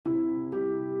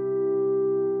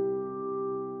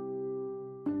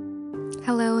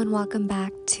Hello and welcome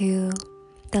back to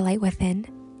The Light Within.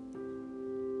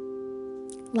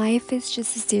 Life is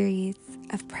just a series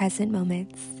of present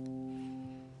moments.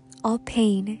 All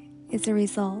pain is a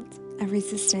result of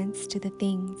resistance to the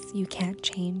things you can't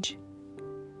change.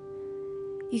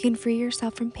 You can free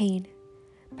yourself from pain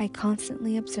by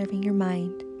constantly observing your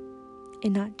mind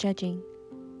and not judging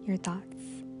your thoughts.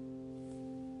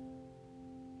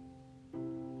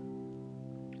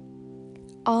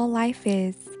 All life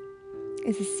is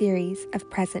a series of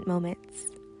present moments.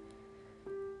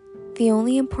 The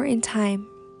only important time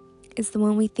is the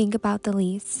one we think about the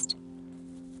least,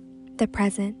 the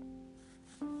present.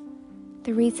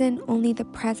 The reason only the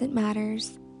present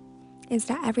matters is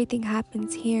that everything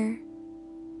happens here.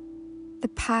 The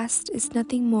past is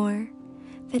nothing more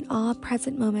than all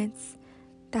present moments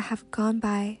that have gone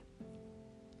by,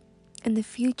 and the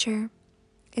future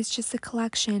is just a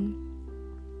collection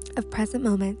of present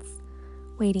moments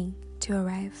waiting to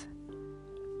arrive.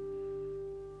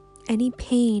 Any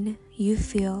pain you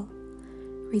feel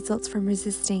results from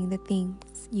resisting the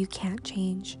things you can't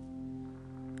change.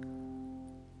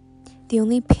 The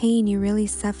only pain you really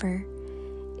suffer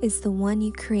is the one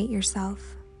you create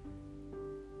yourself.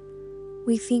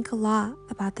 We think a lot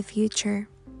about the future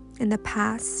and the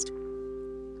past,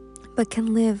 but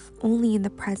can live only in the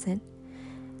present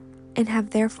and have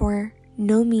therefore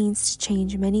no means to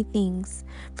change many things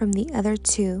from the other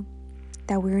two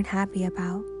that we're unhappy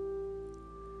about.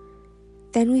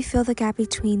 Then we fill the gap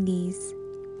between these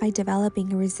by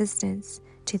developing a resistance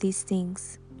to these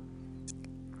things,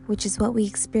 which is what we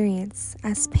experience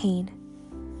as pain,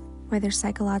 whether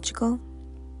psychological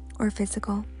or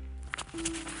physical.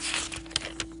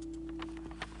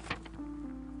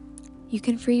 You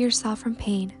can free yourself from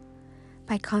pain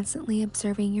by constantly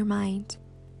observing your mind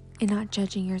and not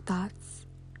judging your thoughts.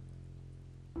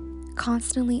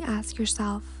 Constantly ask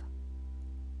yourself,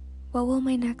 what will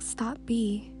my next thought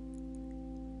be?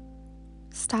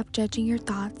 Stop judging your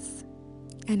thoughts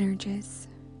and urges.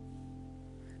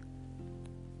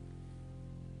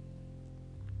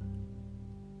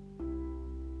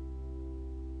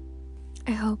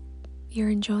 I hope you're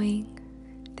enjoying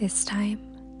this time,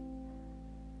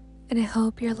 and I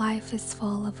hope your life is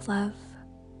full of love,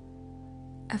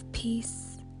 of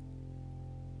peace,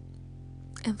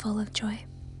 and full of joy.